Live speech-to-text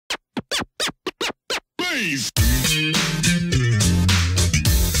freeze.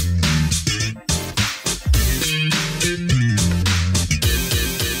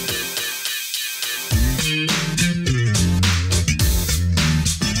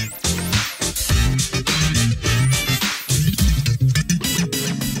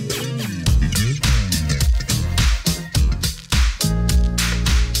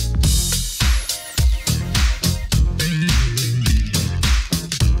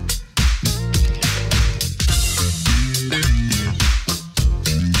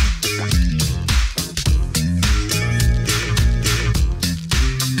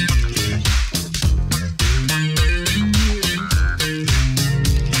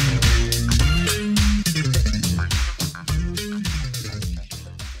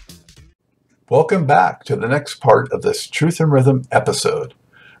 Welcome back to the next part of this Truth and Rhythm episode.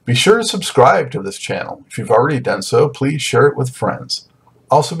 Be sure to subscribe to this channel. If you've already done so, please share it with friends.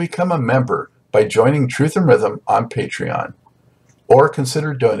 Also become a member by joining Truth and Rhythm on Patreon, or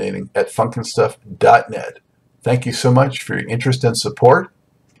consider donating at funkinstuff.net. Thank you so much for your interest and support.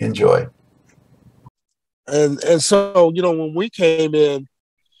 Enjoy. And so, you know, when we came in,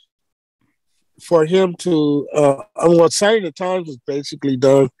 for him to, what Sign of the Times was basically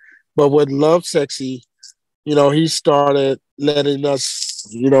done, but with Lovesexy, you know, he started letting us,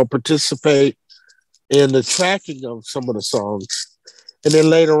 you know, participate in the tracking of some of the songs. And then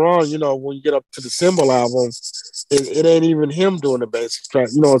later on, you know, when you get up to the Symbol album, it ain't even him doing the basic track,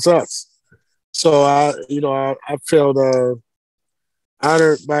 you know, it's us. So I felt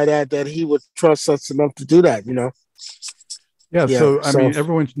honored by that he would trust us enough to do that, you know. Yeah, so I mean,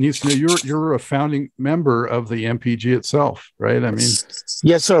 everyone needs to know you're a founding member of the MPG itself, right? I mean,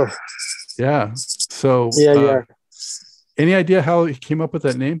 yes, sir. Yeah. So, yeah. Any idea how he came up with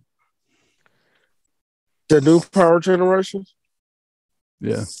that name? The New Power Generation.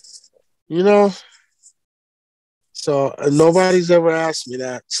 Yeah. You know, so nobody's ever asked me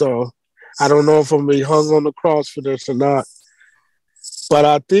that. So I don't know if I'm gonna be hung on the cross for this or not. But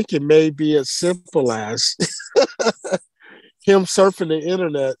I think it may be as simple as him surfing the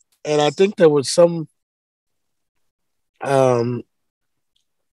internet, and I think there was some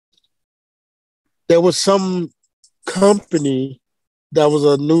company that was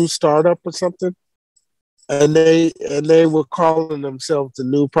a new startup or something, and they were calling themselves the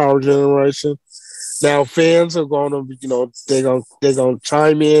New Power Generation. Now fans are gonna, you know, they're gonna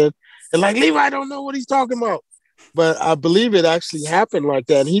chime in and like, Levi, I don't know what he's talking about, but I believe it actually happened like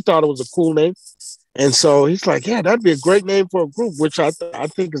that, and he thought it was a cool name. And so he's like, yeah, that'd be a great name for a group, which I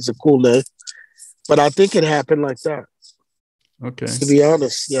think is a cool name. But I think it happened like that. Okay. To be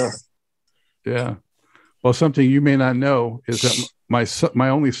honest, yeah. Yeah. Well, something you may not know is that my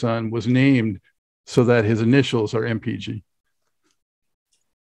only son was named so that his initials are MPG.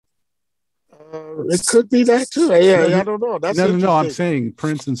 It could be that too. Yeah, I don't know. That's no. I'm saying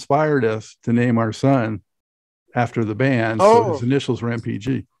Prince inspired us to name our son after the band, so his initials were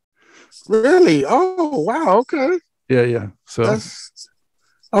MPG. Really? Oh, wow. Okay. Yeah. So that's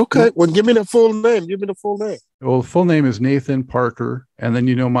okay. Well, give me the full name. Well, the full name is Nathan Parker, and then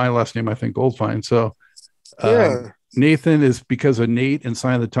you know my last name, I think, Goldfine. So Nathan is because of Nate in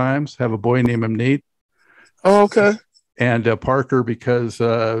Sign of the Times. Have a boy named him Nate. Oh, okay. And Parker because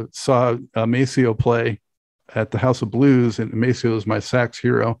saw Maceo play at the House of Blues, and Maceo is my sax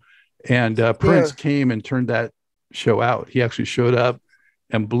hero. And Prince came and turned that show out. He actually showed up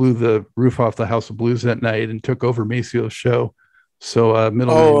and blew the roof off the House of Blues that night and took over Maceo's show. So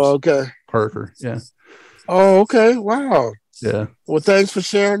middle name's Parker. Yeah. Oh, okay. Wow. Yeah. Well, thanks for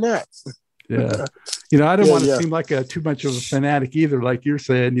sharing that. Yeah. You know, I don't want to seem like too much of a fanatic either, like you're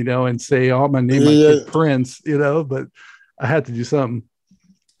saying, you know, and say, oh, my name might be Prince, you know, but I had to do something.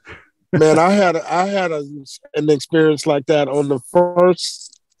 Man, I had an experience like that on the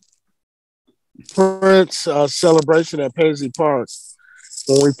first Prince celebration at Paisley Park.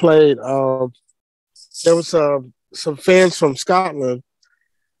 When we played, there was some fans from Scotland,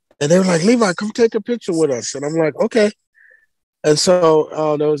 and they were like, Levi, come take a picture with us. And I'm like, okay. And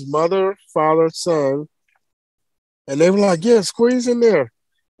so there was mother, father, son, and they were like, yeah, squeeze in there.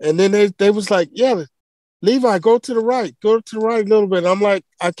 And then they was like, yeah, Levi, go to the right a little bit. I'm like,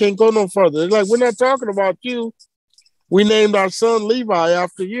 I can't go no further. They're like, we're not talking about you. We named our son Levi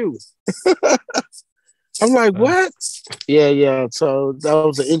after you. I'm like, what? Yeah. So that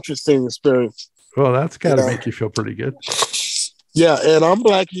was an interesting experience. Well, that's got to make you feel pretty good. Yeah, and I'm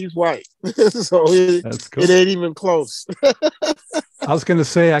black, he's white. So that's cool. It ain't even close. I was going to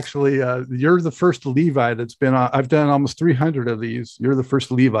say, actually, you're the first Levi that's been on. I've done almost 300 of these. You're the first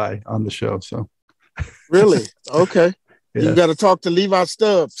Levi on the show. So, really? Okay. Yeah. You got to talk to Levi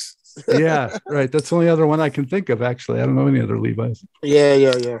Stubbs. Yeah, right. That's the only other one I can think of, actually. I don't know any other Levi's.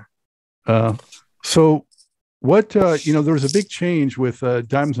 Yeah. So what there was a big change with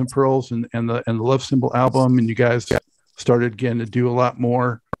Diamonds and Pearls and the Love Symbol album, and you guys started again to do a lot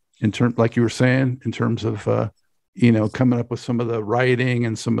more in terms, like you were saying, in terms of coming up with some of the writing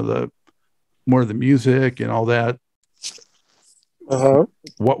and some of the more of the music and all that.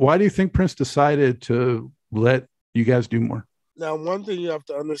 Why do you think Prince decided to let you guys do more? Now, one thing you have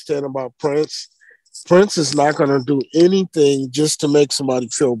to understand about Prince is not going to do anything just to make somebody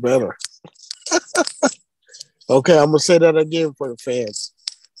feel better. Okay, I'm going to say that again for the fans.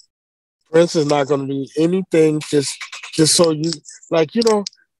 Prince is not going to do anything just so you, like,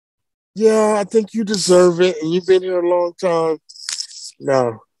 yeah, I think you deserve it, and you've been here a long time.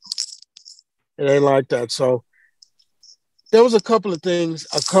 No, it ain't like that. So there was a few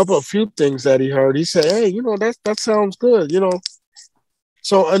things that he heard. He said, hey, that sounds good,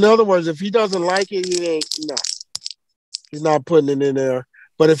 So in other words, if he doesn't like it, he's not putting it in there.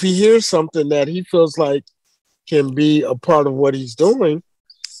 But if he hears something that he feels like can be a part of what he's doing,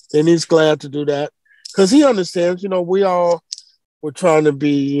 then he's glad to do that. Because he understands, we all were trying to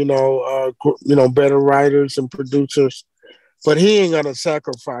be, better writers and producers. But he ain't going to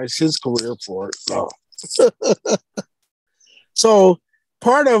sacrifice his career for it, no. So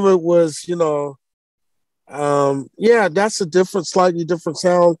part of it was, that's a slightly different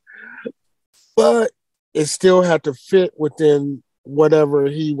sound, but it still had to fit within whatever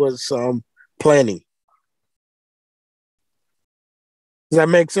he was planning. Does that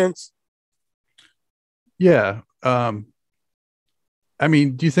make sense? Yeah. I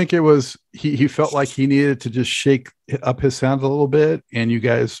mean, do you think it was he felt like he needed to just shake up his sound a little bit, and you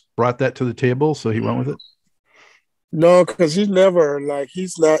guys brought that to the table, so he went with it? No, because he's never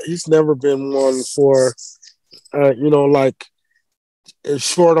been one for like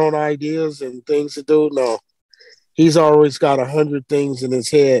short on ideas and things to do. No, he's always got 100 things in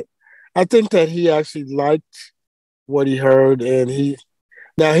his head. I think that he actually liked what he heard, and he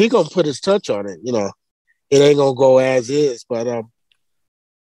gonna put his touch on it. It ain't gonna go as is, but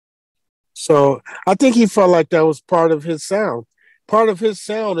so I think he felt like that was part of his sound. Part of his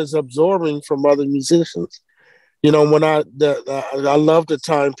sound is absorbing from other musicians. When I love the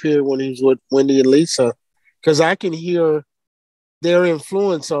time period when he was with Wendy and Lisa, because I can hear their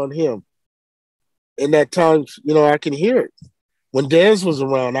influence on him. In that time, I can hear it. When Dez was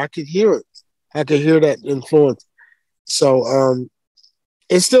around, I could hear it. I could hear that influence. So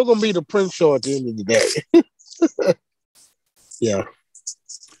it's still gonna be the Prince show at the end of the day. Yeah.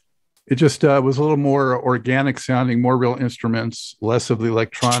 It just was a little more organic sounding, more real instruments, less of the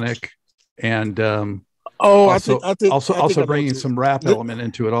electronic, and I think bringing some rap element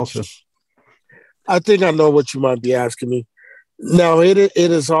into it also. I think I know what you might be asking me. No, it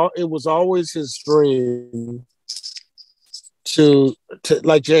was always his dream to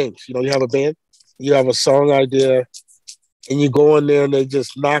like James. You have a band, you have a song idea, and you go in there and they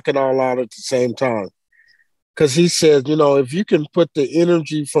just knock it all out at the same time. Because he said, if you can put the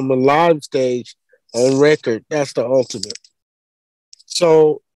energy from a live stage on record, that's the ultimate.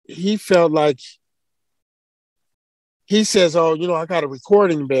 So he felt like, he says, oh, I got a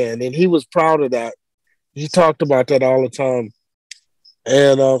recording band, and he was proud of that. He talked about that all the time.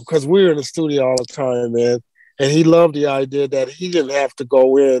 And because we were in the studio all the time, man, and he loved the idea that he didn't have to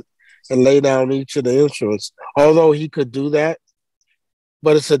go in and lay down each of the instruments, although he could do that.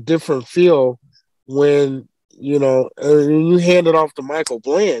 But it's a different feel when, you hand it off to Michael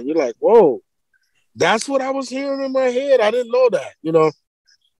Bland. You're like, whoa, that's what I was hearing in my head. I didn't know that,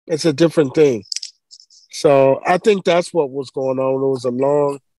 it's a different thing. So I think that's what was going on. It was a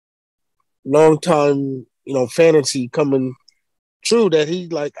long time, fantasy coming true that he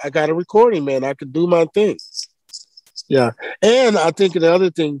like, I got a recording, man. I could do my thing. Yeah. And I think the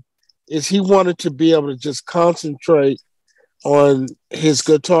other thing is he wanted to be able to just concentrate on his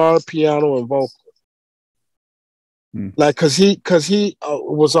guitar, piano, and vocal. Like, cause he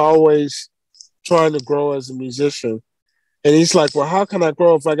was always trying to grow as a musician. And he's like, well, how can I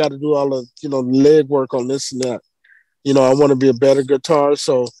grow if I got to do all the, leg work on this and that? I want to be a better guitarist.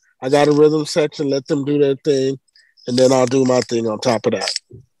 So I got a rhythm section, let them do their thing. And then I'll do my thing on top of that.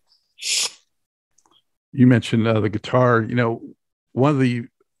 You mentioned the guitar. One of the,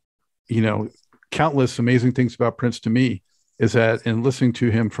 countless amazing things about Prince to me is that in listening to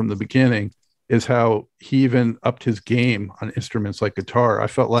him from the beginning is how he even upped his game on instruments like guitar. I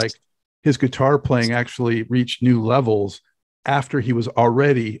felt like his guitar playing actually reached new levels after he was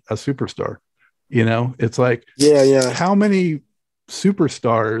already a superstar. It's like, how many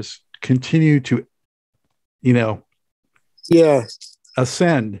superstars continue to,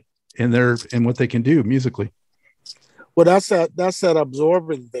 ascend in what they can do musically. Well, that's that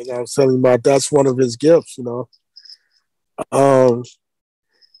absorbing thing I was telling you about. That's one of his gifts, you know.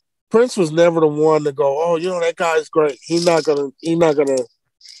 Prince was never the one to go, oh, you know, that guy's great. He's not gonna.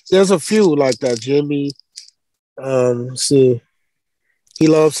 There's a few like that. Jimmy, see, he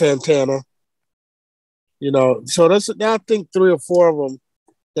loves Santana. You know, so I think 3 or 4 of them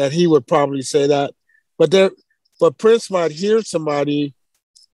that he would probably say that. But Prince might hear somebody,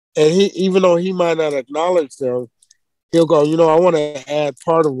 and even though he might not acknowledge them, he'll go, you know, I want to add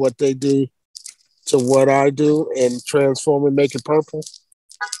part of what they do to what I do and transform and make it purple.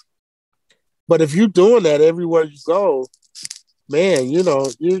 But if you're doing that everywhere you go, man, you know,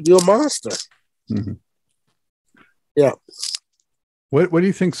 you're a monster. Mm-hmm. Yeah. What do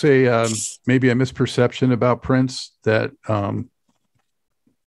you think's maybe a misperception about Prince that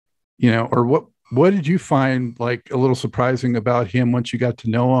you know, or what did you find like a little surprising about him once you got to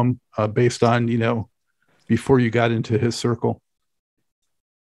know him, based on, you know, before you got into his circle?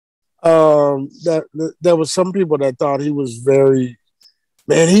 That there was some people that thought he was very,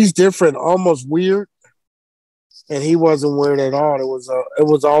 man, he's different, almost weird, and he wasn't weird at all. It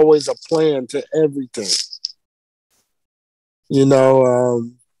was always a plan to everything. You know,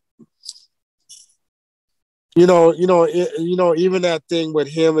 even that thing with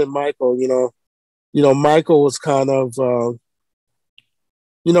him and Michael. You know, Michael was kind of,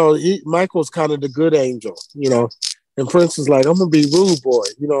 Michael was kind of the good angel. You know, and Prince was like, I'm gonna be rude boy.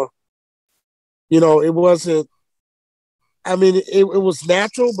 You know, it wasn't. I mean, it was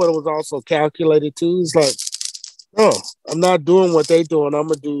natural, but it was also calculated too. It's like, no, I'm not doing what they doing. I'm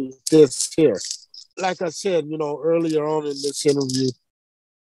gonna do this here. Like I said, you know, earlier on in this interview,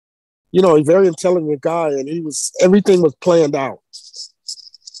 you know, a very intelligent guy, and everything was planned out.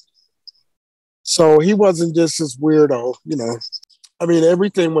 So he wasn't just this weirdo, you know. I mean,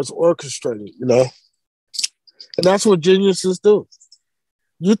 everything was orchestrated, you know. And that's what geniuses do.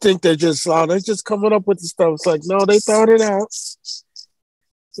 You think they're just coming up with the stuff. It's like, no, they thought it out.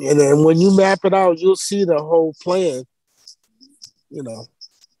 And then when you map it out, you'll see the whole plan, you know.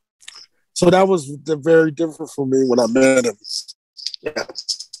 So that was very different for me when I met him. Yeah.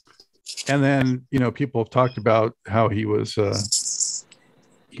 And then, you know, people have talked about how he was,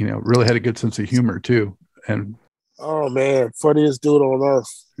 you know, really had a good sense of humor too. And oh man, funniest dude on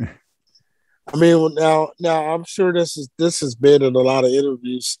earth. I mean, now I'm sure this has been in a lot of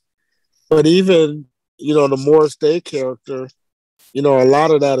interviews, but even, you know, the Morris Day character, you know, a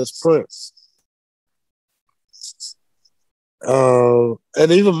lot of that is Prince.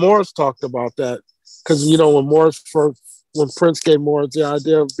 And even Morris talked about that because, you know, when Prince gave Morris the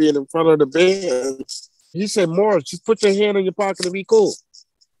idea of being in front of the band, he said, Morris, just put your hand in your pocket and be cool.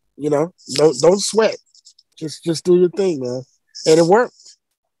 You know, don't sweat. Just do your thing, man. And it worked.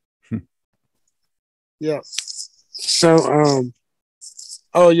 Yeah. So,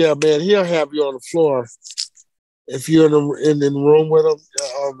 oh yeah, man, he'll have you on the floor if you're in the room with him.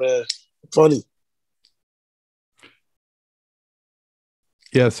 Oh man, funny.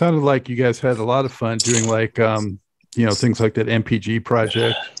 Yeah, it sounded like you guys had a lot of fun doing like, you know, things like that MPG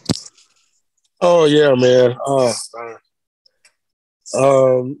project. Oh yeah, man.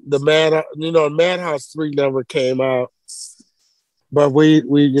 The Madhouse 3 never came out, but we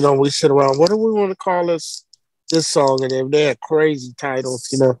sit around. What do we want to call this song? And they had crazy titles,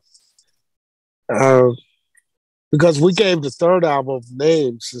 you know, because we gave the third album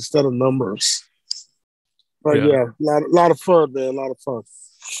names instead of numbers. But yeah, a lot of fun, man. A lot of fun.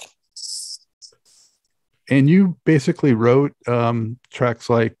 And you basically wrote tracks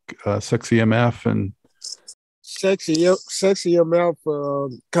like Sexy MF and Sexy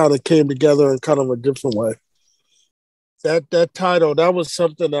MF kind of came together in kind of a different way. That title, that was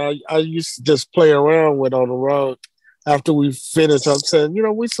something I used to just play around with on the road. After we finished, I'm saying, you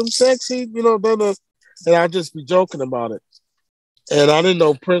know, we some sexy, you know, and I'd just be joking about it. And I didn't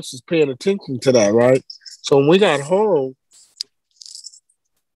know Prince was paying attention to that, right? So when we got home,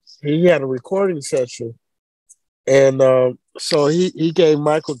 he had a recording session. And so he gave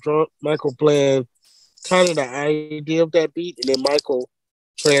Michael playing kind of the idea of that beat, and then Michael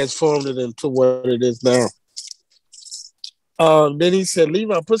transformed it into what it is now. Then he said,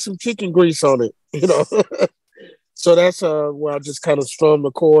 Levi, put some chicken grease on it, you know. So that's where I just kind of strummed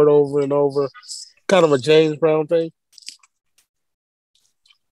the chord over and over, kind of a James Brown thing.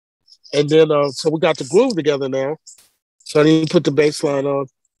 And then so we got the groove together now. So then he put the bass line on.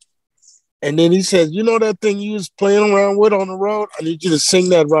 And then he said, you know that thing you was playing around with on the road? I need you to sing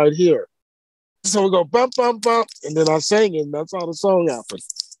that right here. So we go bump, bump, bump. And then I sang it, and that's how the song happened.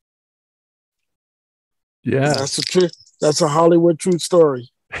 Yeah. That's a Hollywood true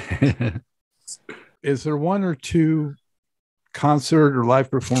story. Is there one or two concert or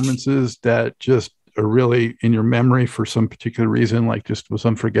live performances that just are really in your memory for some particular reason, like just was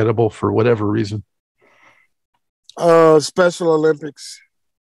unforgettable for whatever reason? Special Olympics.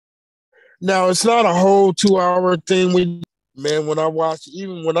 Now, it's not a whole 2-hour thing. When I watch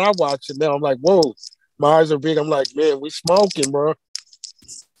it now, I'm like, whoa, my eyes are big. I'm like, man, we smoking, bro.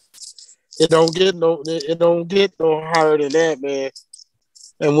 It don't get no higher than that, man.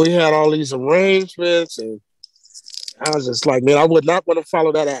 And we had all these arrangements, and I was just like, man, I would not want to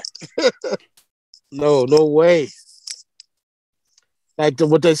follow that act. No way. Like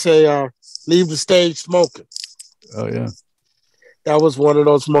what they say, leave the stage smoking. Oh yeah, that was one of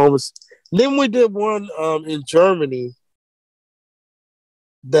those moments. Then we did one in Germany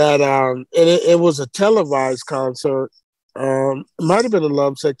that and it was a televised concert. It might have been a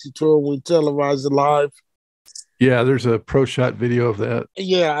Lovesexy tour. We televised it live. Yeah, there's a pro shot video of that.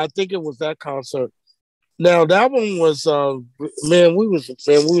 Yeah, I think it was that concert. Now that one was we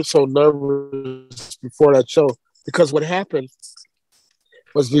were so nervous before that show, because what happened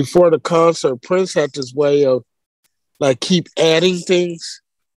was before the concert, Prince had this way of like keep adding things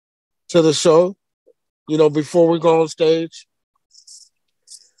to the show, before we go on stage.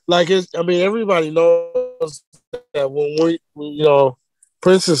 Like everybody knows that when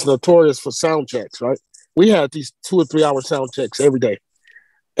Prince is notorious for sound checks, right? We had these 2 or 3 hour sound checks every day.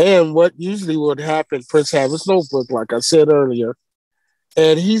 And what usually would happen, Prince had his notebook, like I said earlier,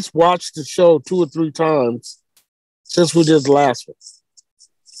 and he's watched the show 2 or 3 times since we did the last one.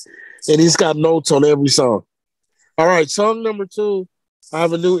 And he's got notes on every song. All right, song number 2, I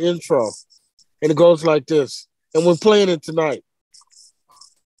have a new intro. And it goes like this. And we're playing it tonight.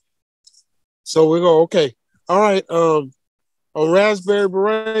 So we go, okay. All right, on Raspberry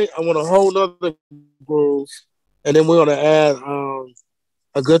Beret, I want a whole nother groove. And then we're going to add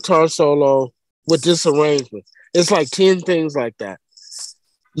a guitar solo with this arrangement. It's like 10 things like that.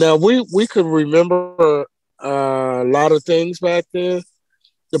 Now, we could remember a lot of things back then.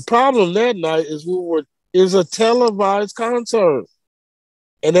 The problem that night is it was a televised concert.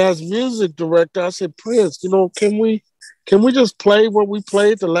 And as music director, I said, Prince, can we just play what we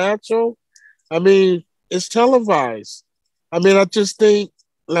played the last show? I mean, it's televised. I mean, I just think,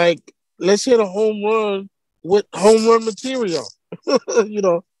 like, let's hit a home run with home run material,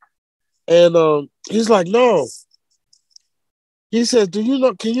 And he's like, no. He said, can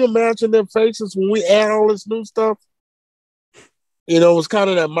you imagine their faces when we add all this new stuff? It was kind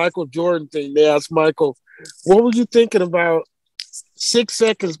of that Michael Jordan thing. They asked Michael, what were you thinking about 6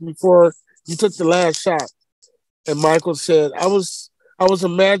 seconds before you took the last shot? And Michael said, I was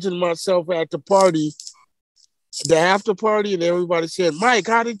imagining myself at the party, the after party, and everybody said, Mike,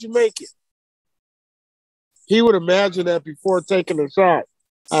 how did you make it? He would imagine that before taking a shot.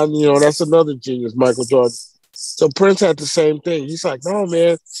 And, that's another genius, Michael Jordan. So Prince had the same thing. He's like, no,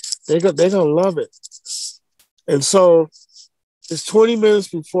 man, they're going to love it. And so it's 20 minutes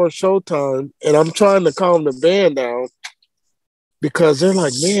before showtime, and I'm trying to calm the band down because they're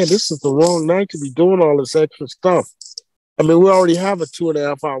like, man, this is the wrong night to be doing all this extra stuff. I mean, we already have a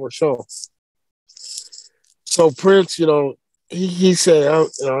 2.5 hour show. So Prince, he said,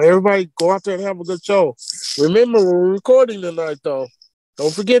 everybody go out there and have a good show. Remember, we're recording tonight, though.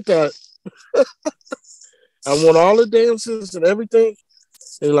 Don't forget that. I want all the dances and everything.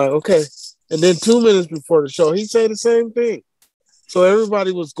 And like, okay. And then 2 minutes before the show, he said the same thing. So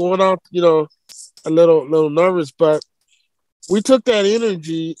everybody was going out, a little nervous, but we took that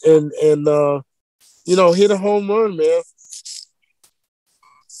energy and hit a home run, man.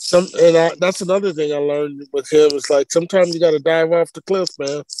 That's another thing I learned with him. It's like sometimes you got to dive off the cliff,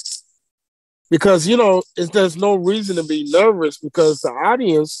 man, because there's no reason to be nervous because the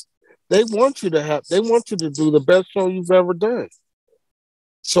audience, they want you to do the best show you've ever done.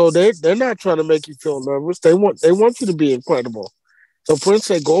 So they're not trying to make you feel nervous. They want you to be incredible. So Prince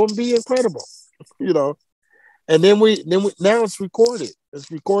said, "Go and be incredible," And then we now it's recorded.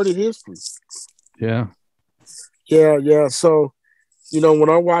 It's recorded history. Yeah. Yeah. So, when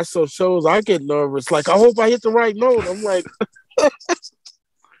I watch those shows, I get nervous. Like, I hope I hit the right note. I'm like,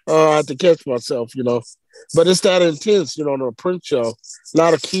 I have to catch myself, But it's that intense, on a Prince show. A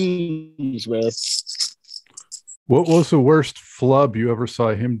lot of keys, man. What was the worst flub you ever saw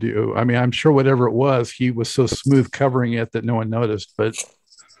him do? I mean, I'm sure whatever it was, he was so smooth covering it that no one noticed. But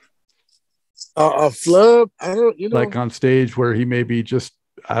a flub, I don't, like on stage where he maybe just,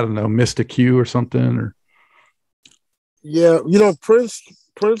 I don't know, missed a cue or something, or. Yeah, Prince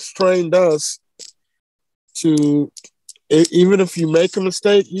trained us to, even if you make a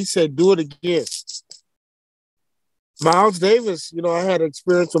mistake, he said, do it again. Miles Davis, I had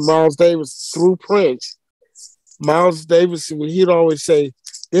experience with Miles Davis through Prince. Miles Davis, he'd always say,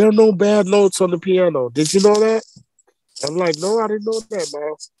 there are no bad notes on the piano. Did you know that? I'm like, no, I didn't know that,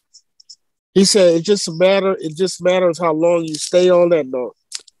 Miles. He said, it just matters how long you stay on that note.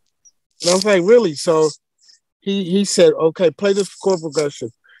 And I was like, really? So he said, okay, play this chord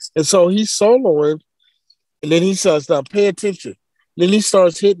progression. And so he's soloing, and then he says, now pay attention. Then he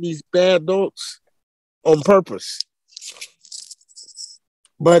starts hitting these bad notes on purpose.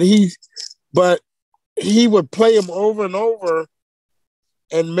 But he would play them over and over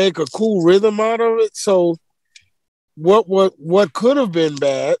and make a cool rhythm out of it. So what could have been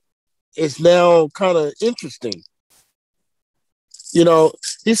bad is now kind of interesting.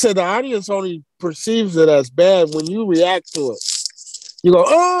 He said the audience only perceives it as bad when you react to it. You go,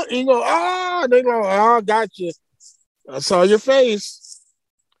 oh, and you go, oh, and they go, oh, got you. I saw your face.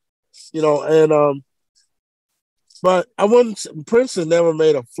 But Prince has never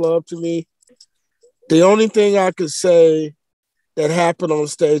made a flub to me. The only thing I could say that happened on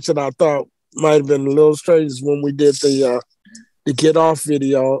stage that I thought might have been a little strange is when we did the Get Off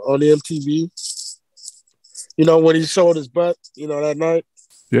video on MTV. When he showed his butt, that night.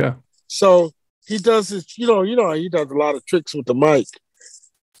 Yeah. So he does this, he does a lot of tricks with the mic.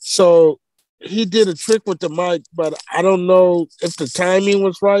 So he did a trick with the mic, but I don't know if the timing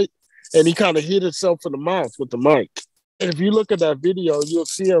was right. And he kind of hit himself in the mouth with the mic. And if you look at that video, you'll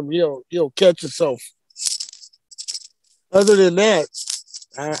see him, he'll catch himself. Other than that,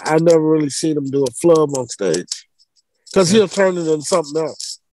 I never really seen him do a flub on stage because he'll turn it into something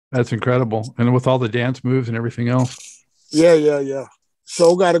else. That's incredible. And with all the dance moves and everything else. Yeah.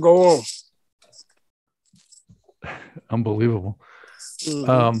 Show got to go on. Unbelievable.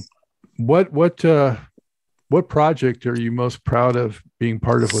 Mm-hmm. What project are you most proud of being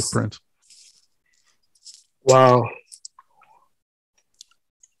part of with Prince? Wow.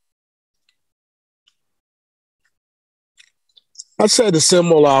 I'd say the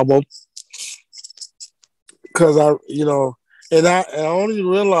Symbol album because I only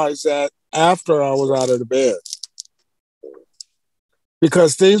realized that after I was out of the band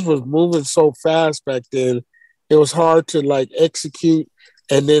because things was moving so fast back then. It was hard to execute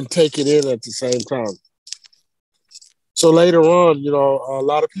and then take it in at the same time. So later on, a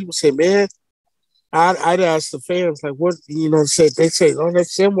lot of people say, man, I'd ask the fans, what, they say, oh, that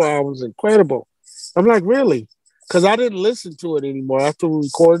Symbol album was incredible. I'm like, really? Because I didn't listen to it anymore. After we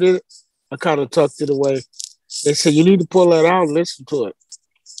recorded it, I kind of tucked it away. They said, you need to pull that out and listen to it.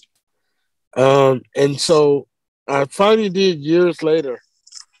 And so I finally did years later.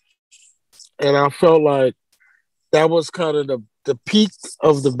 And I felt like that was kind of the peak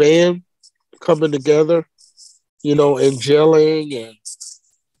of the band coming together, and gelling and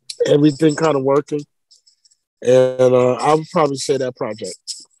everything kind of working. And I would probably say that project.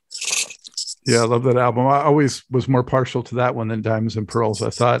 Yeah, I love that album. I always was more partial to that one than Diamonds and Pearls. I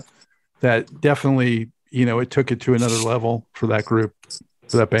thought that definitely, it took it to another level for that group,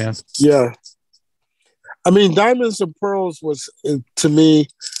 for that band. Yeah. I mean, Diamonds and Pearls was, to me,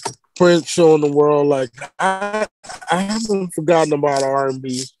 Prince showing the world, I haven't forgotten about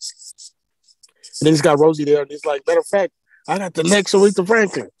R&B. And then he's got Rosie there, and he's like, matter of fact, I got the next Aretha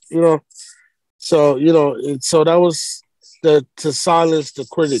Franklin, So, so that was to silence the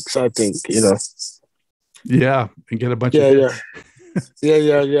critics, I think, Yeah, and get a bunch of hits.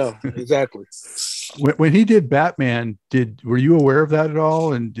 Yeah, exactly. When he did Batman, were you aware of that at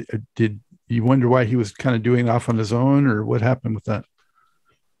all? And did you wonder why he was kind of doing it off on his own, or what happened with that?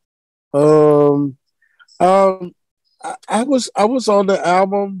 I was on the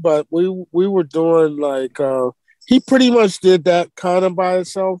album, but we were doing he pretty much did that kind of by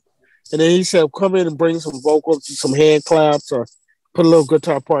himself. And then he said, come in and bring some vocals, some hand claps, or put a little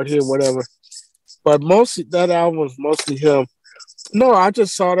guitar part here, whatever. But mostly that album was mostly him. No, I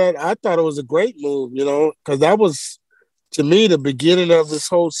just saw that. I thought it was a great move, because that was, to me, the beginning of this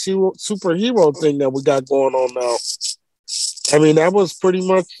whole superhero thing that we got going on now. I mean, that was pretty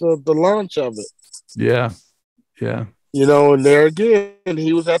much the launch of it. Yeah. And there again,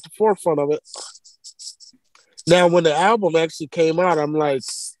 he was at the forefront of it. Now, when the album actually came out, I'm like,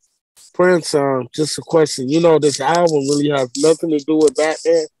 Prince, just a question. This album really has nothing to do with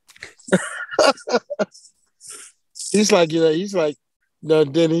Batman. He's like,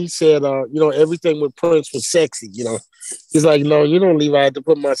 then he said, everything with Prince was sexy, He's like, no, Levi, I had to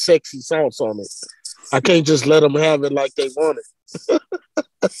put my sexy sauce on it. I can't just let them have it like they want it.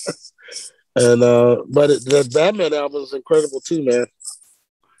 And but the Batman album is incredible too, man.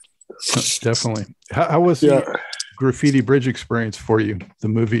 Definitely. How was the Graffiti Bridge experience for you, the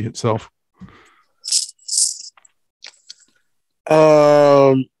movie itself?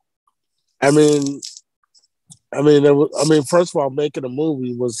 Um, I mean, first of all, making a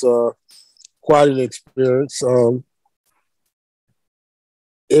movie was quite an experience.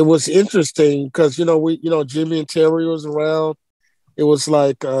 It was interesting because Jimmy and Terry was around. It was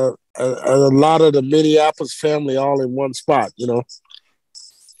like a lot of the Minneapolis family all in one spot.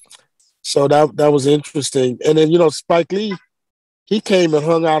 So that was interesting. And then Spike Lee, he came and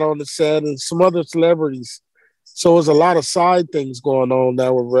hung out on the set, and some other celebrities. So it was a lot of side things going on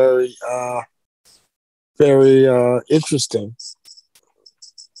that were very very interesting.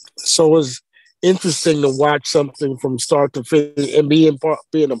 So it was interesting to watch something from start to finish and being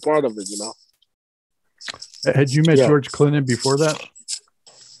a part of it. Had you met George Clinton before that?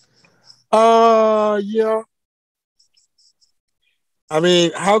 Yeah. I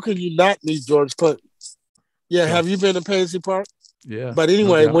mean, how could you not meet George Clinton? Yeah, have you been to Paisley Park? Yeah. But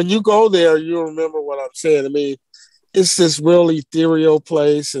anyway, when you go there, you'll remember what I'm saying. I mean, it's this real ethereal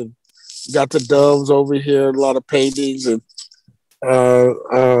place, and you got the doves over here, a lot of paintings and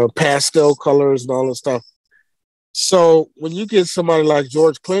pastel colors and all that stuff. So when you get somebody like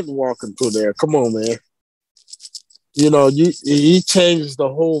George Clinton walking through there, come on, man. He changes the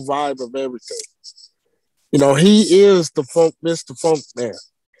whole vibe of everything. He is the funk, Mr. Funk man.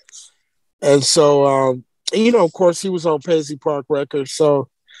 And so, of course, he was on Paisley Park Records. So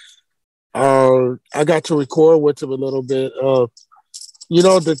I got to record with him a little bit. The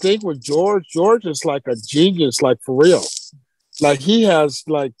thing with George is like a genius, like for real. Like he has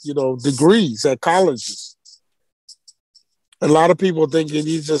degrees at colleges. A lot of people thinking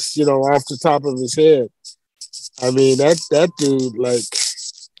he's just, off the top of his head. I mean, that dude, like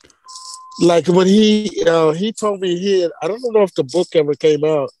when he told me I don't know if the book ever came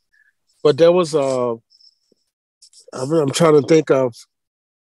out, but there was I'm trying to think of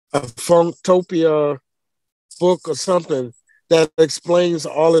a Funktopia book or something that explains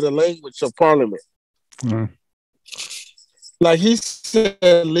all of the language of Parliament. Mm. Like he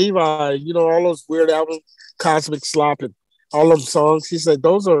said, Levi, all those weird albums, Cosmic Slop and all them songs, he said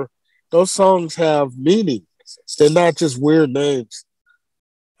those songs have meaning. They're not just weird names.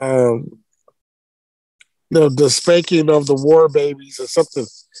 The spanking of the war babies or something.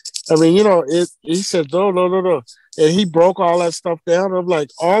 I mean, he said, no. And he broke all that stuff down. I'm like,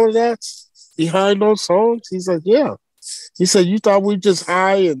 all of that's behind those songs? He's like, yeah. He said, you thought we just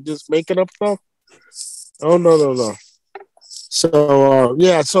high and just making up stuff? Oh, no. So,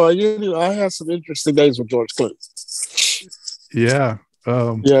 so I had some interesting days with George Clinton. Yeah.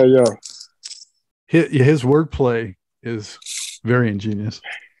 Yeah. His wordplay is very ingenious.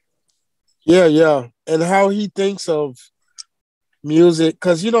 Yeah. And how he thinks of music,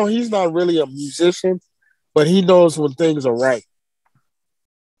 because, he's not really a musician, but he knows when things are right.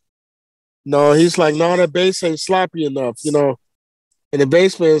 No, he's like, no, that bass ain't sloppy enough, And the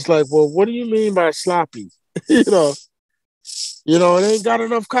bass man is like, well, what do you mean by sloppy? It ain't got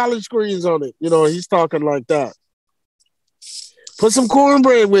enough college greens on it. He's talking like that. Put some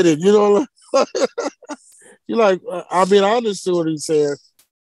cornbread with it, You're like, I mean, I understood what he's saying,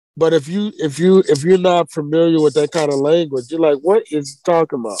 but if you're not familiar with that kind of language, you're like, what is he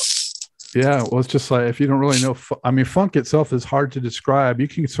talking about? Yeah, well, it's just like if you don't really know. I mean, funk itself is hard to describe. You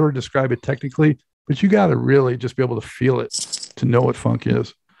can sort of describe it technically, but you got to really just be able to feel it to know what funk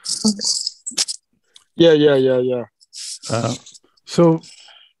is. Yeah. So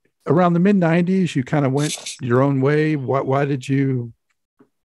around the mid-90s, you kind of went your own way. Why did you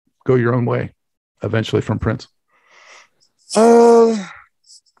go your own way eventually from Prince?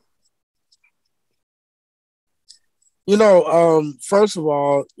 First of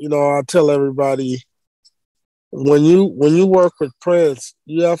all, I tell everybody when you work with Prince,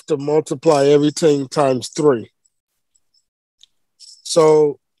 you have to multiply everything times 3.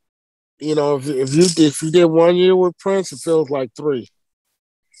 So, if you did 1 year with Prince, it feels like 3.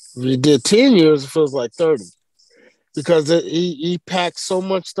 If you did 10 years, it feels like 30. Because he packed so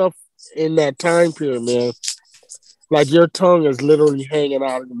much stuff in that time period, man. Like your tongue is literally hanging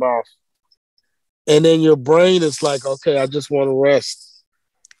out of your mouth. And then your brain is like, okay, I just want to rest,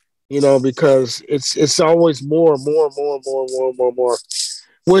 because it's always more,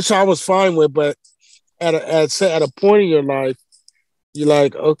 which I was fine with. But at a point in your life, you're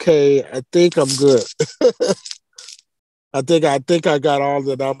like, okay, I think I'm good. I think I got all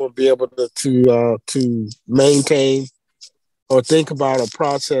that I'm gonna be able to maintain or think about or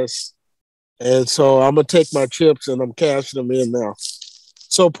process. And so I'm gonna take my chips and I'm cashing them in now.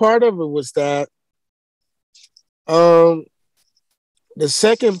 So part of it was that. The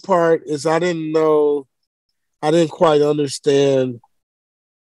second part is I didn't quite understand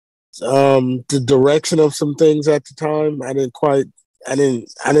the direction of some things at the time. I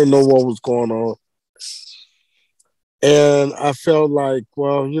didn't know what was going on. And I felt like,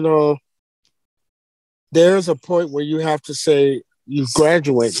 well, there's a point where you have to say you've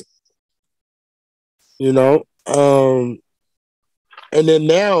graduated, and then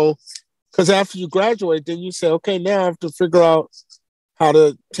now, because after you graduate, then you say, okay, now I have to figure out how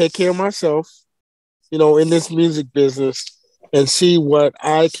to take care of myself, in this music business, and see what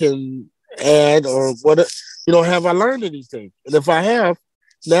I can add, or what, have I learned anything? And if I have,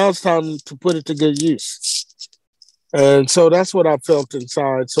 now it's time to put it to good use. And so that's what I felt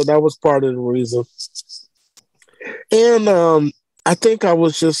inside. So that was part of the reason. And I think I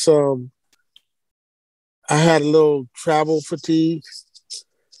was just, I had a little travel fatigue.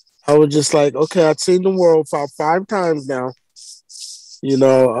 I was just like, okay, I've seen the world about 5 times now.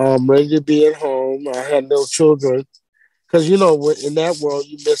 I'm ready to be at home. I had no children. Because, in that world,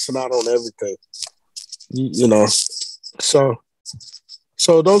 you're missing out on everything.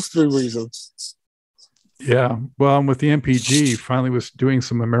 So those 3 reasons. Yeah. Well, I'm with the MPG, finally was doing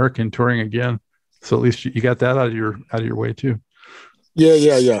some American touring again. So at least you got that out of your way too. Yeah.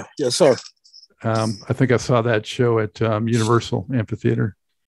 Yes, sir. I think I saw that show at Universal Amphitheater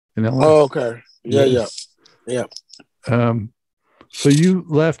in LA. Oh, okay. Yeah. So you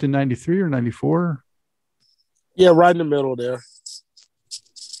left in 93 or 94? Yeah, right in the middle there.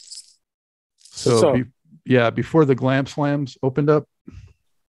 So before the Glam Slams opened up?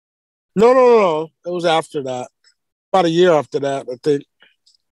 No. It was after that. About a year after that, I think.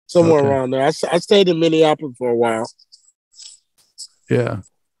 Somewhere around there. I stayed in Minneapolis for a while. Yeah.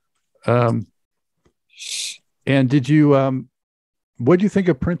 And did you, what do you think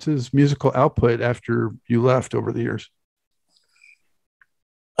of Prince's musical output after you left over the years?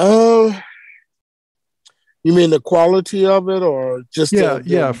 You mean the quality of it, or just the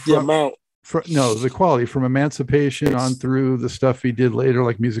amount? The quality, from Emancipation on through the stuff he did later,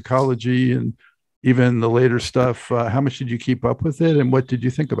 like Musicology, and even the later stuff. How much did you keep up with it, and what did you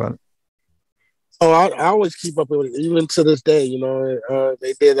think about it? Oh, I always keep up with it, even to this day.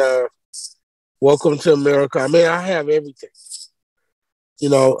 They did Welcome to America. I mean, I have everything.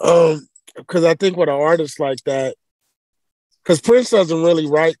 Because I think with an artist like that, because Prince doesn't really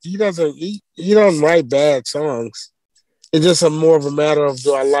write. He doesn't write bad songs. It's just more of a matter of,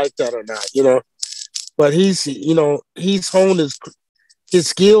 do I like that or not? But he's honed his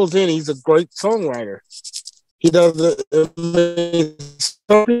skills in. He's a great songwriter. He does it.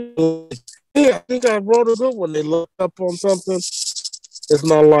 I think I wrote a good one. They look up on something. It's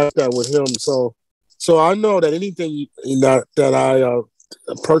not like that with him. So I know that anything that I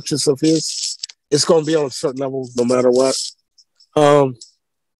purchase of his, it's going to be on a certain level no matter what.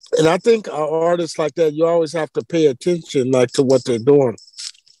 And I think artists like that, you always have to pay attention, like, to what they're doing.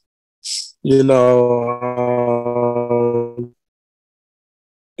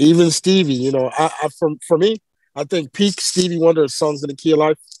 Even Stevie, for me, I think peak Stevie Wonder is Songs in the Key of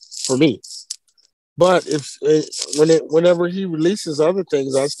Life for me. But whenever he releases other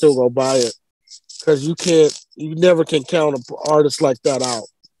things, I still go buy it, because you never can count an artist like that out.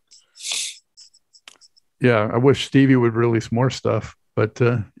 Yeah, I wish Stevie would release more stuff, but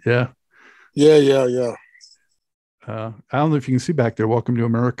yeah. Yeah. I don't know if you can see back there. Welcome to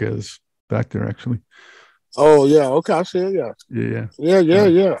America is back there, actually. Oh yeah, okay, I see it. Yeah.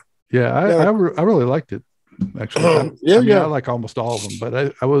 I really liked it, actually. I like almost all of them, but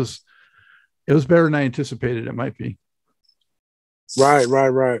it was better than I anticipated it might be. Right.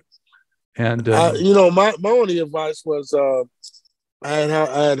 And my only advice was, I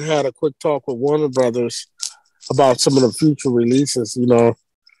had a quick talk with Warner Brothers about some of the future releases,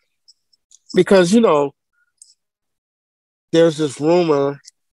 because there's this rumor,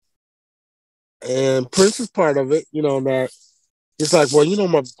 and Prince is part of it, that it's like, well,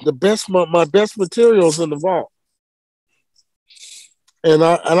 my best material's in the vault. And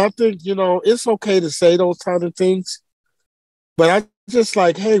I think, it's okay to say those kind of things, but I just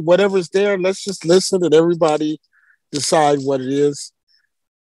like, hey, whatever's there, let's just listen and everybody decide what it is.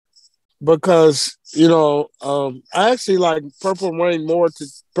 Because, I actually like Purple Rain more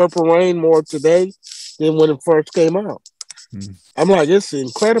today than when it first came out. I'm like, it's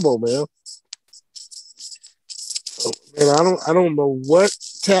incredible, man. And I don't know what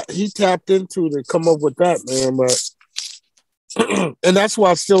he tapped into to come up with that, man. But and that's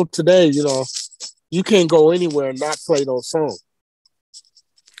why still today, you can't go anywhere and not play those songs.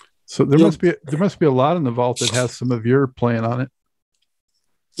 So there must be a lot in the vault that has some of your playing on it.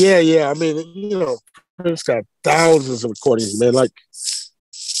 Yeah. I mean, Prince got thousands of recordings, man. Like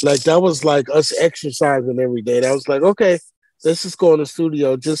that was like us exercising every day. That was like, okay, let's just go in the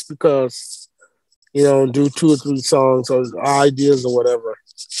studio just because, do 2 or 3 songs or ideas or whatever.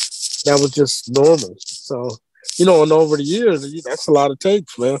 That was just normal. So, and over the years, that's a lot of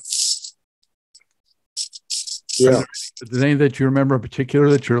takes, man. Yeah. Is there any that you remember in particular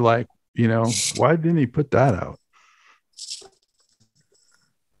that you're like, why didn't he put that out?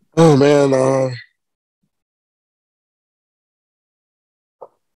 Oh, man.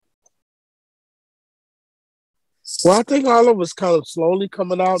 Well, I think all of us kind of slowly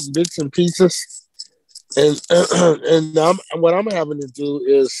coming out in bits and pieces. And what I'm having to do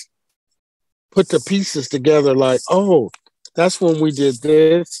is put the pieces together like, oh, that's when we did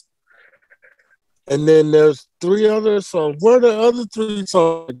this. And then there's 3 other songs. Where are the other 3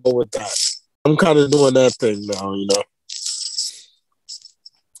 songs that go with that? I'm kind of doing that thing now,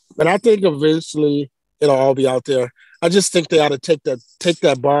 But I think eventually it'll all be out there. I just think they ought to take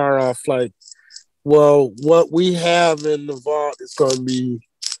that bar off. Like, well, what we have in the vault is going to be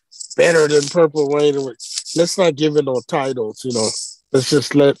better than Purple Rain. Let's not give it no titles, Let's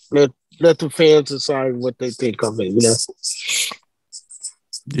just let the fans decide what they think of it,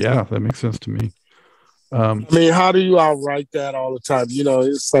 Yeah, that makes sense to me. I mean, how do you outright that all the time?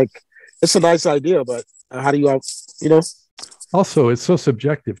 It's like, it's a nice idea, but how do you Also, it's so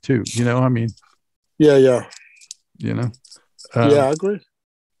subjective too. I mean, yeah. Yeah, I agree.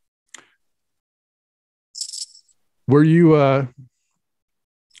 Were you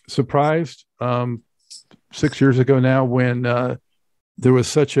surprised 6 years ago now when there was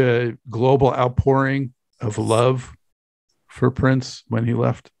such a global outpouring of love for Prince when he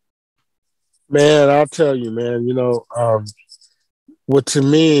left? Man, I'll tell you, man, what to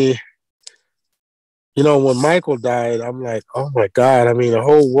me, when Michael died, I'm like, oh my God, I mean, the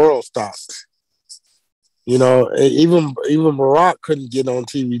whole world stopped. Even Barack couldn't get on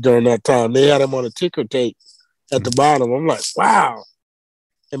TV during that time. They had him on a ticker tape at the bottom. I'm like, wow.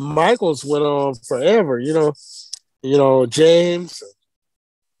 And Michael's went on forever, James,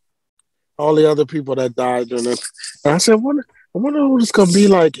 all the other people that died during that. And I said, I wonder what it's gonna be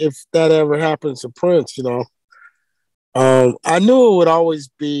like if that ever happens to Prince, I knew it would always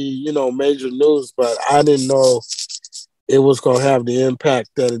be, major news, but I didn't know it was gonna have the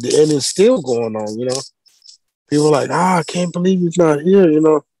impact that it, and it's still going on, People are like, I can't believe he's not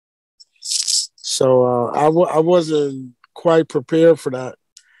here, So I wasn't quite prepared for that.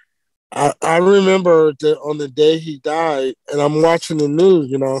 I remember on the day he died, and I'm watching the news,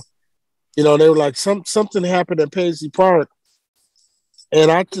 they were like, something happened at Paisley Park. And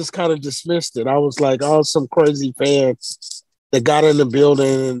I just kind of dismissed it. I was like, oh, some crazy fans that got in the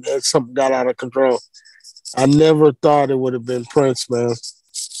building and something got out of control. I never thought it would have been Prince, man.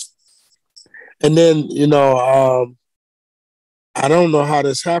 And then, I don't know how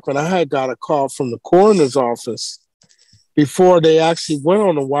this happened. I had got a call from the coroner's office before they actually went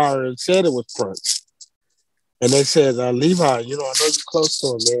on the wire and said it was Prince. And they said, Levi, I know you're close to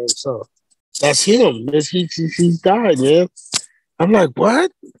him, man. So that's him. He died, man. I'm like,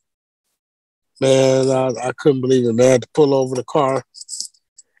 what? Man, I couldn't believe it, man. I had to pull over the car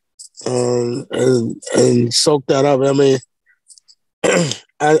and soak that up. I mean,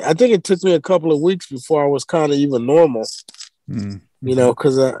 I think it took me a couple of weeks before I was kind of even normal,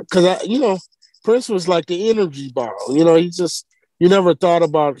 because Prince was like the energy bottle. You never thought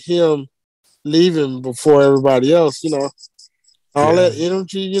about him leaving before everybody else, all that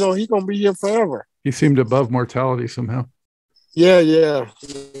energy, he's going to be here forever. He seemed above mortality somehow. Yeah.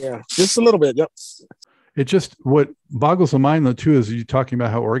 Just a little bit. Yep. It just, what boggles the mind though, too, is you talking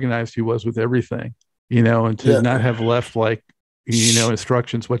about how organized he was with everything, and to not have left like,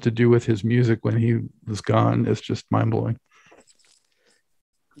 instructions what to do with his music when he was gone. It's just mind blowing.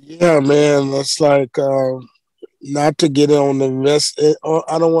 Yeah, man. It's like, not to get on the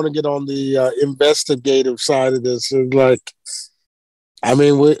I don't want to get on the investigative side of this. It's like, I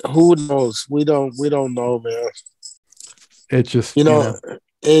mean, who knows? We don't know, man. It's just, in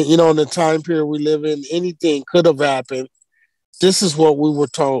the time period we live in, anything could have happened. This is what we were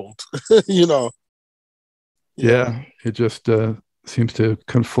told, Yeah, it just seems to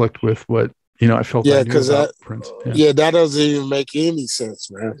conflict with what, I felt I knew about Prince. Yeah, that doesn't even make any sense,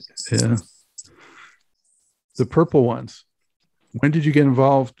 man. Yeah. The Purple Ones. When did you get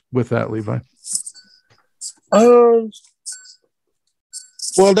involved with that, Levi? Well,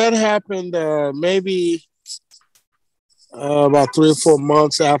 that happened maybe about 3 or 4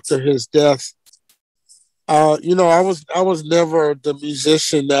 months after his death. I was never the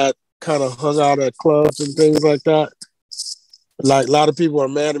musician that kind of hung out at clubs and things like that. Like, a lot of people are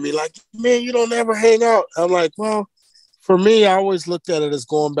mad at me, like, man, you don't ever hang out. I'm like, well, for me, I always looked at it as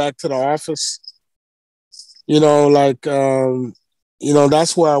going back to the office. like,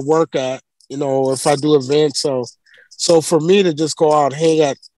 that's where I work at, if I do events. So for me to just go out, hang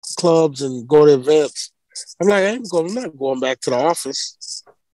at clubs and go to events, I'm like, I'm not going back to the office,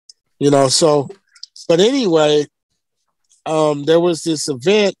 so, but anyway, there was this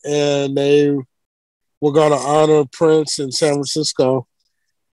event and they were going to honor Prince in San Francisco.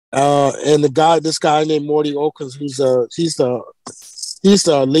 And this guy named Morty Okins, he's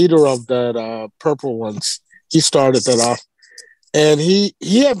the leader of that Purple Ones. He started that off. And he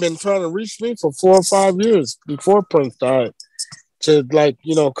had been trying to reach me for 4 or 5 years before Prince died to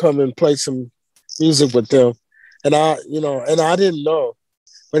come and play some music with them. And I didn't know.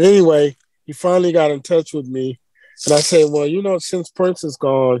 But anyway, he finally got in touch with me. And I said, well, since Prince is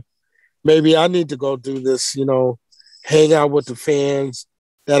gone, maybe I need to go do this, hang out with the fans.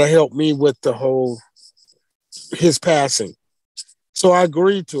 That'll help me with his passing. So I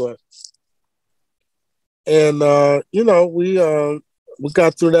agreed to it. And, we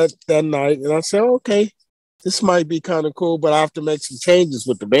got through that night and I said, okay, this might be kind of cool, but I have to make some changes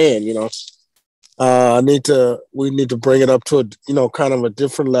with the band, we need to bring it up to a, kind of a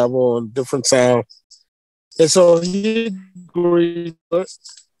different level and different sound. And so he agreed to it.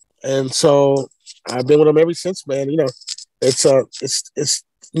 And so I've been with him ever since, man. It's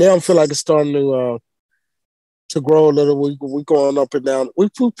now I feel like it's starting to grow a little. We going up and down. We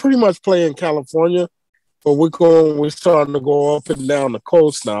pretty much play in California, but we're starting to go up and down the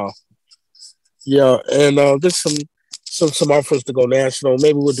coast now. Yeah, and there's some offers to go national.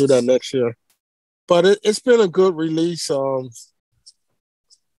 Maybe we'll do that next year. But it's been a good release. So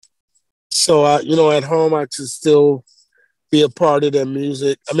at home I can still be a part of their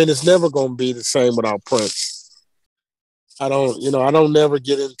music. I mean, it's never going to be the same without Prince. I don't never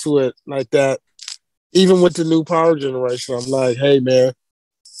get into it like that. Even with the new power generation, I'm like, hey man,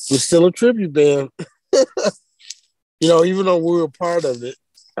 we're still a tribute band. Even though we were part of it,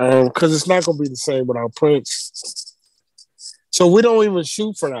 because it's not going to be the same without Prince. So we don't even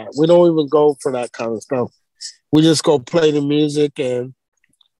shoot for that. We don't even go for that kind of stuff. We just go play the music. And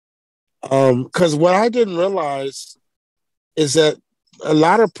because what I didn't realize is that a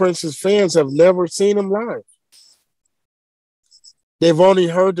lot of Prince's fans have never seen him live. They've only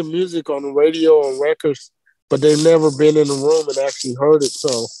heard the music on the radio and records, but they've never been in the room and actually heard it.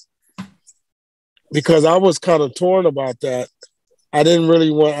 So, because I was kind of torn about that, I didn't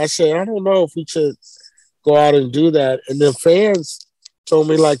really I said, I don't know if we should go out and do that. And the fans told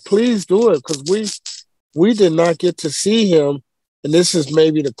me, like, please do it, because we did not get to see him, and this is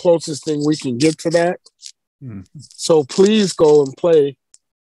maybe the closest thing we can get to that. Mm-hmm. So please go and play.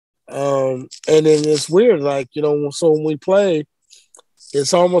 And then it's weird, like, so when we play,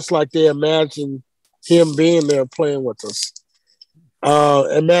 it's almost like they imagine him being there playing with us.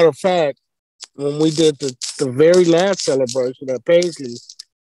 As a matter of fact, when we did the very last celebration at Paisley,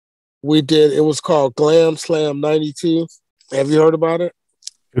 it was called Glam Slam 92. Have you heard about it?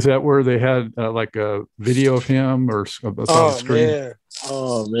 Is that where they had like a video of him or on the screen? Man.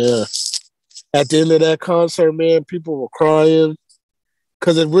 Oh, man. At the end of that concert, man, people were crying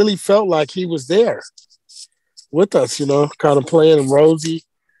because it really felt like he was there with us, kind of playing Rosie.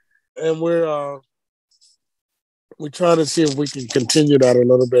 And we're trying to see if we can continue that a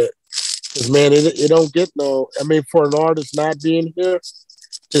little bit. Because, man, it don't get for an artist not being here,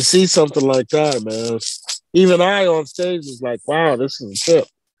 to see something like that, man. Even I on stage was like, wow, this is a tip.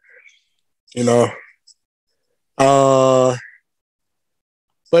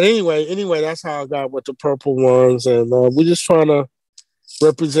 But anyway, that's how I got with the Purple Ones. And we're just trying to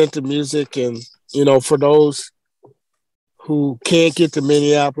represent the music. And, for those who can't get to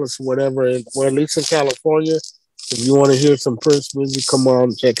Minneapolis or whatever, or at least in California, if you want to hear some Prince music, come on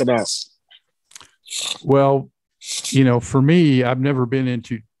and check it out. Well, for me, I've never been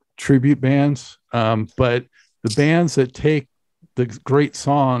into tribute bands, but the bands that take the great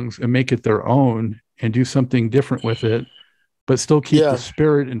songs and make it their own and do something different with it, but still keep the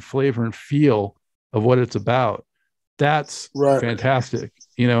spirit and flavor and feel of what it's about. That's fantastic,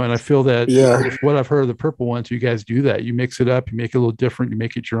 and I feel that with what I've heard of the Purple Ones, you guys do that. You mix it up, you make it a little different, you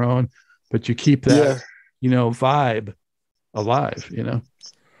make it your own, but you keep that, vibe alive,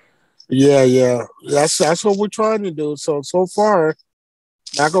 Yeah. That's what we're trying to do. So far,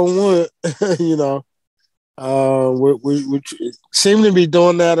 knock on wood, we seem to be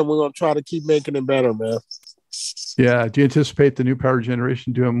doing that, and we're going to try to keep making it better, man. Yeah. Do you anticipate the new power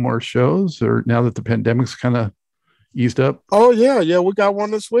generation doing more shows, or now that the pandemic's kind of eased up? Oh, yeah. We got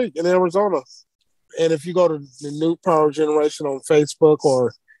one this week in Arizona. And if you go to the new power generation on Facebook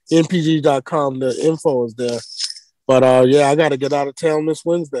or npg.com, the info is there. But I got to get out of town this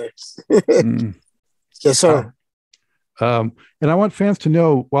Wednesday. Yes, sir. And I want fans to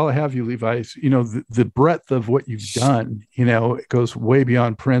know, while I have you, Levi, you know, the breadth of what you've done, you know, it goes way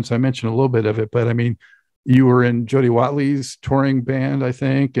beyond Prince. I mentioned a little bit of it, but I mean, you were in Jody Watley's touring band, I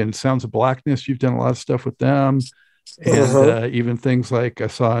think, and Sounds of Blackness. You've done a lot of stuff with them. And even things like I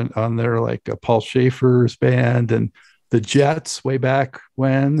saw on there, like Paul Schaefer's band and the Jets way back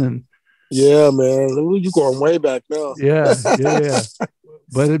when. And yeah, man, you going way back now. Yeah.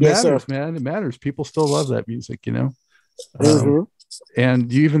 But it Yes, matters, sir. man. It matters. People still love that music, you know.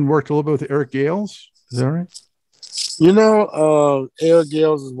 And you even worked a little bit with Eric Gales. Is that right? You know, Eric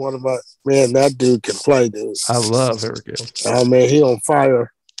Gales is one of my, man, that dude can play, dude. I love Eric Gales. Oh, man, he on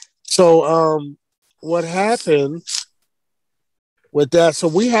fire. So what happened with that, so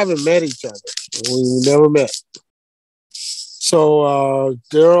we haven't met each other. We never met. So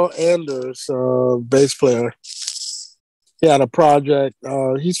Daryl Anders, bass player, he had a project.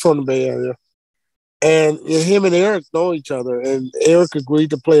 He's from the Bay Area. And him and Eric know each other. And Eric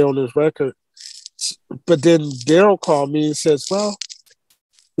agreed to play on this record. But then Daryl called me and says, well,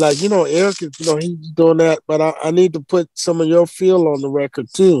 like, you know, Eric is, you know, he's doing that, but I need to put some of your feel on the record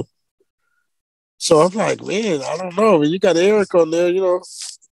too. So I'm like, man, I don't know. You got Eric on there, you know.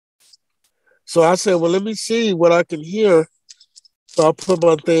 So I said, well, let me see what I can hear. So I put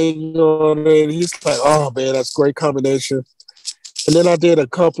my thing on it, and he's like, oh, man, that's a great combination. And then I did a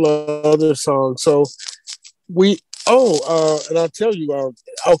couple of other songs. So and I'll tell you,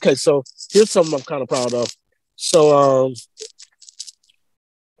 okay, so here's something I'm kind of proud of. So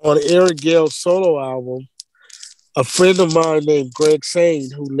on Eric Gale's solo album, a friend of mine named Greg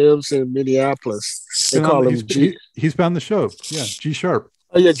Sane, who lives in Minneapolis, they call him G. He's been on the show. Yeah, G Sharp.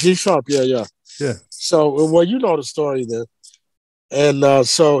 Oh, yeah, G Sharp. Yeah. So, well, you know the story then. And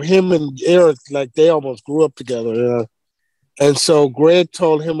so him and Eric, like, they almost grew up together. Yeah. And so Greg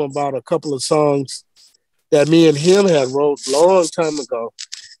told him about a couple of songs that me and him had wrote a long time ago.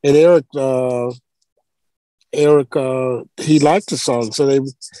 And Eric, he liked the song, so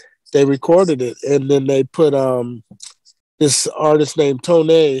they recorded it, and then they put this artist named Tone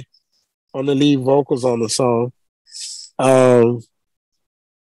on the lead vocals on the song.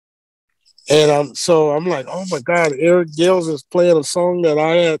 So I'm like, oh my God, Eric Gales is playing a song that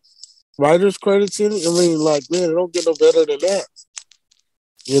I had writer's credits in. I mean, like, man, it don't get no better than that,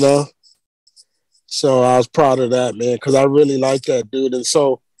 you know? So I was proud of that, man, because I really like that dude. And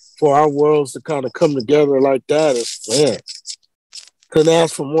so for our worlds to kind of come together like that is, man, couldn't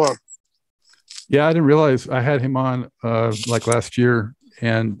ask for more. Yeah, I didn't realize I had him on like last year,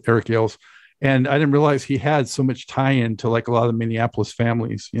 and Eric Gales, and I didn't realize he had so much tie-in to like a lot of the Minneapolis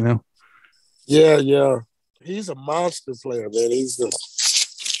families, you know? Yeah. He's a monster player, man.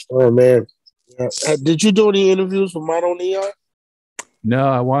 Oh, man. Yeah. Did you do any interviews with Mono Neon?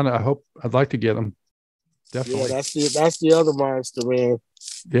 No, I'd like to get him. Definitely. Yeah, that's the other monster, man.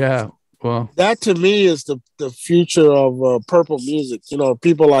 Yeah, well, that to me is the future of purple music. You know,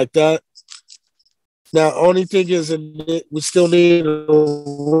 people like that. Now, only thing is, we still need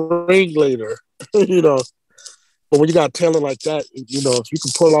a ringleader. You know, but when you got talent like that, you know, if you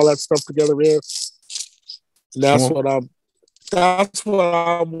can pull all that stuff together, man, that's what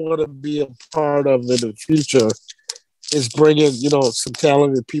I want to be a part of in the future. Is bringing, you know, some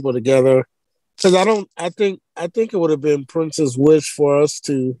talented people together. Because I think it would have been Prince's wish for us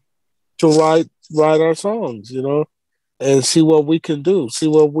to write our songs, you know, and see what we can do.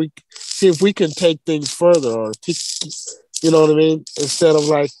 See if we can take things further, or you know what I mean? Instead of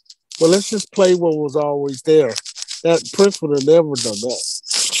like, well, let's just play what was always there. That Prince would have never done that.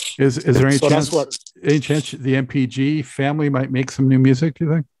 Is there any chance the MPG family might make some new music, do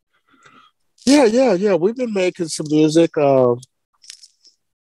you think? Yeah. We've been making some music.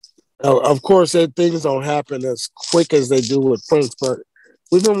 Of course, things don't happen as quick as they do with Prince, but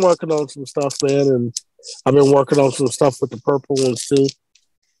we've been working on some stuff, man, and I've been working on some stuff with the Purple ones too.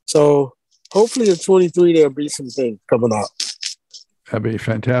 So hopefully in 23 there'll be some things coming out. That'd be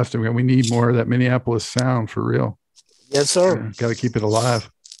fantastic. We need more of that Minneapolis sound for real. Yes, sir. Yeah, got to keep it alive.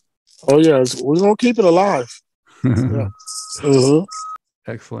 Oh yeah, we're gonna keep it alive. Yeah.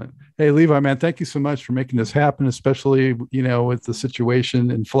 Excellent. Hey, Levi, man, thank you so much for making this happen, especially, you know, with the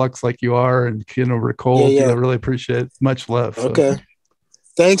situation in flux like you are and getting over a cold. Yeah. I really appreciate it. Much love. Okay. So.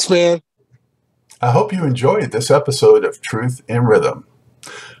 Thanks, man. I hope you enjoyed this episode of Truth in Rhythm.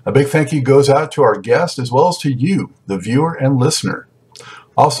 A big thank you goes out to our guest as well as to you, the viewer and listener.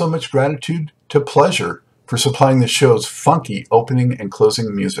 Also, much gratitude to Pleasure for supplying the show's funky opening and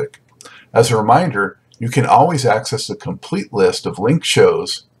closing music. As a reminder, you can always access the complete list of linked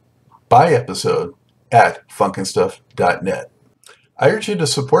shows by episode at funkinstuff.net. I urge you to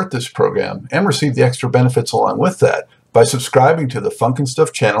support this program and receive the extra benefits along with that by subscribing to the Funk and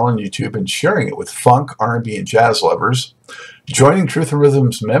Stuff channel on YouTube and sharing it with funk, R&B, and jazz lovers, joining Truth and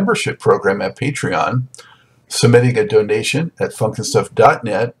Rhythm's membership program at Patreon, submitting a donation at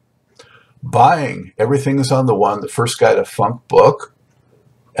funkandstuff.net, buying Everything is on the One, the First Guide to Funk book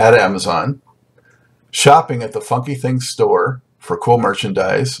at Amazon, shopping at the Funky Things store for cool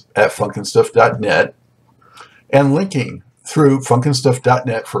merchandise at funkandstuff.net, and linking through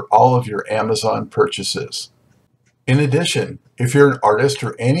funkandstuff.net for all of your Amazon purchases. In addition, if you're an artist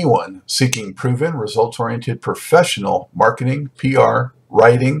or anyone seeking proven, results-oriented professional marketing, PR,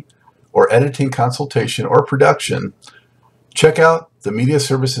 writing, or editing consultation or production, check out the media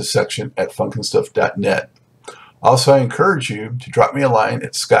services section at funkandstuff.net. Also, I encourage you to drop me a line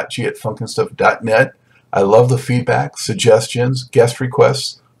at scottg@funkandstuff.net. I love the feedback, suggestions, guest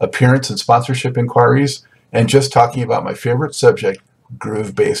requests, appearance and sponsorship inquiries, and just talking about my favorite subject,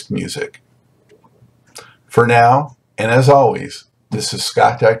 groove-based music. For now, and as always, this is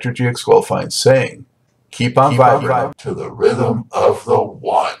Scott Dr. GX Goldfine saying, keep on vibing to the rhythm of the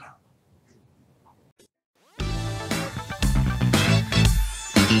one.